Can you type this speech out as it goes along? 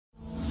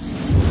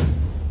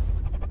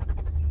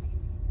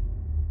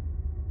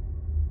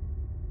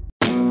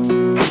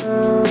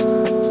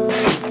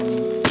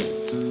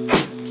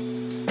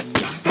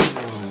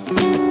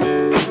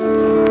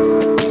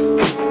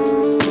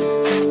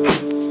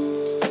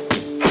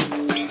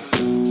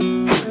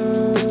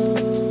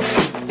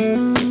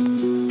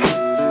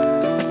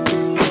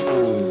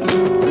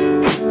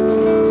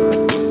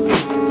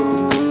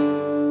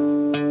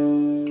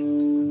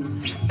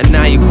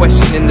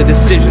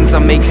decisions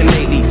I'm making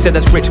lately. Said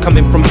that's rich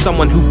coming from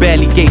someone who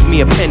barely gave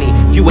me a penny.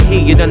 If you were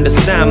here, you'd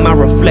understand my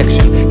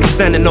reflection. Cause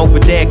standing over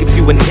there gives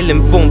you an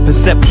ill-informed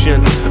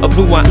perception of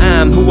who I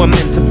am, who I'm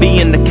meant to be,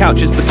 and the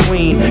couches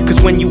between.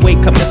 Cause when you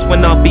wake up, that's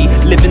when I'll be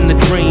living the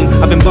dream.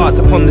 I've embarked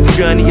upon this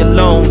journey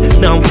alone.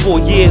 Now I'm 4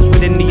 years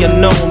within the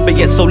unknown, but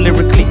yet so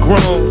lyrically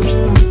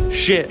grown.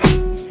 Shit.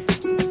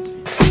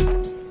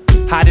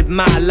 How did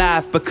my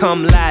life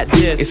become like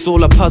this? It's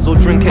all a puzzle,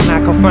 drinking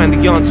like I'll find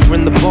the answer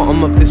in the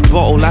bottom of this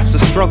bottle. Life's a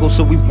struggle,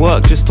 so we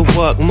work just to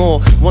work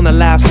more. One of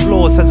life's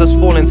flaws has us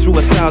falling through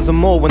 1,000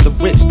 more. When the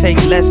rich take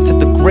less to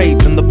the grave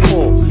than the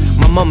poor.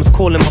 My mum's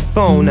calling my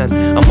phone and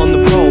I'm on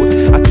the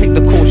road. I take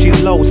the call,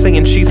 she's low,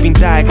 saying she's been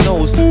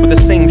diagnosed with the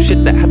same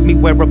shit that had me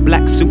wear a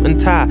black suit and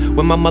tie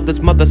when my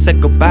mother's mother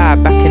said goodbye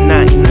back in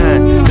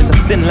 99. There's a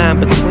thin line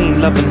between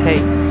love and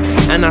hate.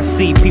 And I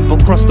see people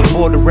cross the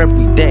border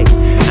every day.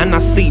 And I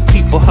see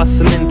people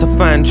hustling to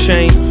find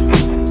change,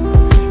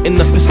 in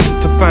the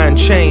pursuit to find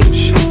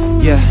change.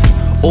 Yeah,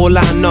 all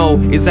I know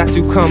is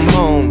Atu come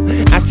home.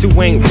 Atu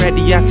ain't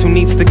ready, Atu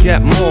needs to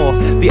get more.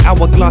 The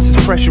hourglass is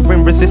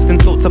pressuring, resisting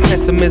thoughts of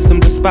pessimism.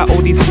 Despite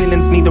all these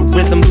feelings, need a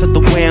rhythm to the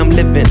way I'm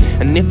living.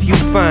 And if you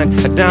find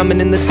a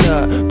diamond in the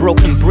dirt,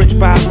 broken bridge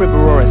by a river,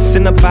 or a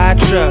sinner by a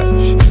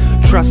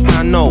church, trust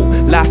I know,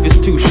 life is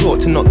too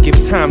short to not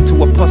give time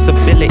to a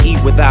possibility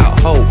without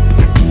hope.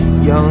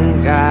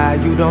 Young guy,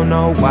 you don't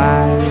know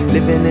why,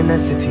 living in a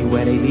city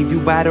where they leave you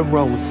by the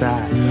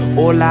roadside.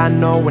 All I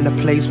know in the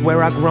place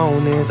where I've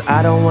grown is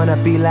I don't wanna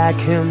be like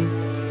him.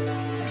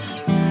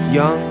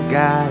 Young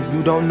guy,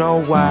 you don't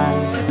know why,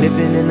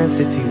 living in a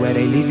city where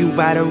they leave you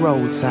by the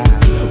roadside.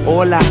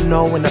 All I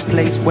know in the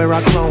place where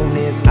I've grown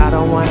is I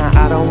don't wanna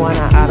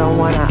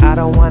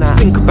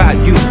think about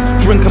you,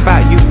 drink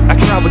about you. I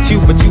try with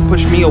you, but you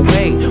push me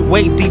away,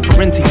 way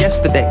deeper into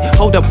yesterday.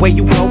 Hold up, where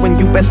you going?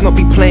 You best not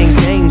be playing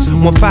games.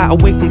 One fight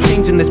away from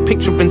changing this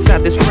picture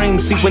inside this frame.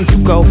 See, when you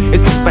go,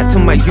 it's just back to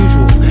my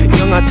usual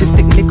young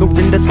artistic nigga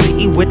in the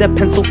city with a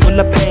pencil full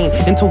of pain,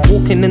 into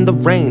walking in the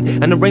rain,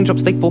 and the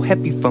raindrops they fall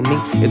heavy for me.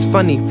 It's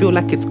funny, feel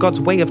like it's God's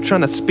way of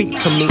trying to speak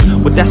to me.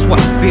 Well, that's what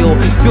I feel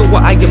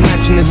what I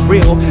imagine is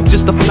real.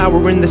 Just a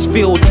flower in this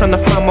field, trying to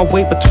find my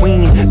way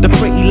between the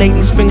pretty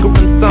lady's finger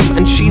and thumb,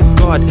 and she's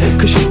God,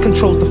 cause she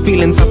controls the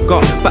feelings I've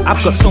got. But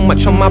I've got so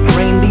much on my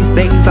brain these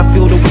days, I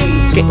feel the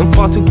waves getting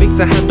far too big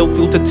to handle.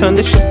 Feel to turn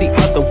the ship the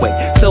other way,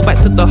 sail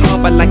back to the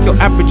harbor like your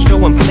average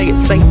Joe and play it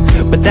safe.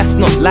 But that's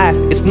not life,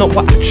 it's not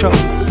what I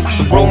chose.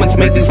 The Romans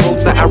made these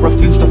roads that I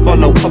refuse to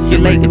follow,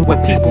 populated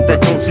with people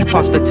that don't see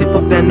past the tip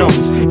of their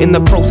nose. In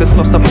the process,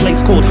 lost a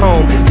place called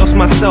home, lost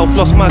myself,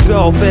 lost my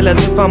girl, feel as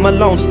if I'm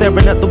alone,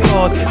 staring at the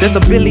world. There's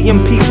a billion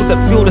people that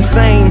feel the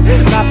same.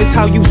 Life is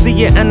how you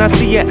see it, and I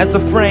see it as a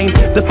frame.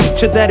 The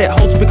picture that it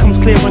holds becomes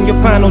clear on your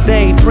final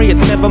day. Pray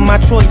it's never my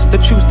choice to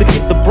choose to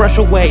give the brush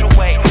away.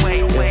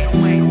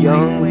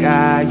 Young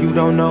guy, you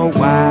don't know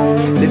why,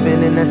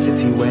 living in a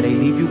city where they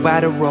leave you by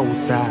the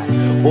roadside.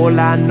 All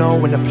I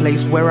know in the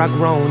place where I've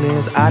grown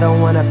is I don't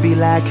wanna be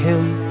like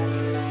him.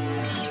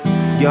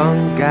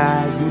 Young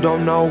guy, you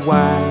don't know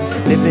why,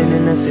 living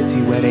in a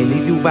city where they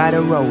leave you by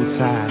the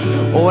roadside.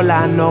 All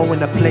I know in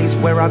the place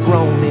where I've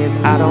grown is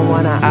I don't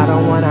wanna.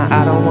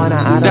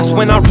 That's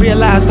when I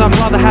realized I'd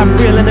rather have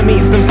real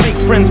enemies than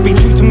fake friends. Be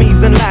true to me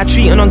than lie,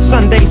 cheating on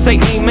Sunday, say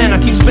amen. I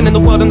keep spinning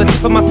the world on the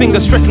tip of my finger,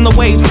 stressing the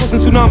waves, causing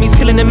tsunamis,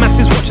 killing in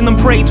masses, watching them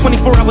pray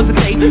 24 hours a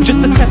day,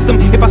 just to test them.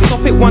 If I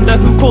stop it, wonder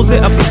who calls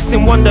it a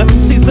blessing, wonder who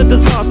sees the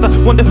disaster,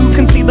 wonder who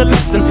can see the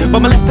lesson. But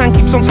my left hand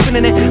keeps on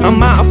spinning it,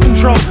 I'm out of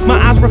control, my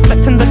eyes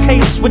reflecting the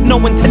chaos with no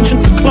intention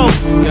to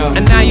close.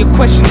 And now you're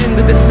questioning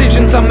the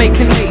decisions I'm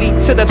making lately.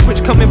 Said that's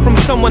rich coming from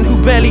someone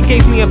who barely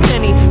gave me a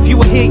penny. If you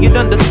were here, you'd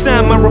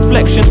understand my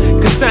reflection.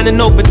 Cause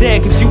standing over there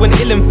gives you an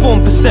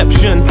ill-informed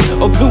perception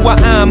of who I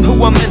am,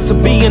 who I'm meant to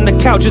be, and the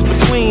couches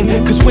between.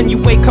 Cause when you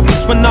wake up,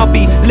 that's when I'll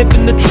be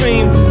living the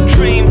dream.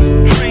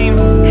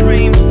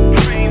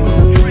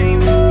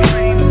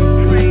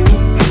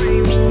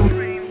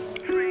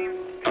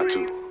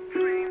 Atu,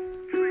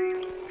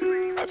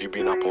 have you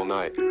been up all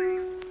night?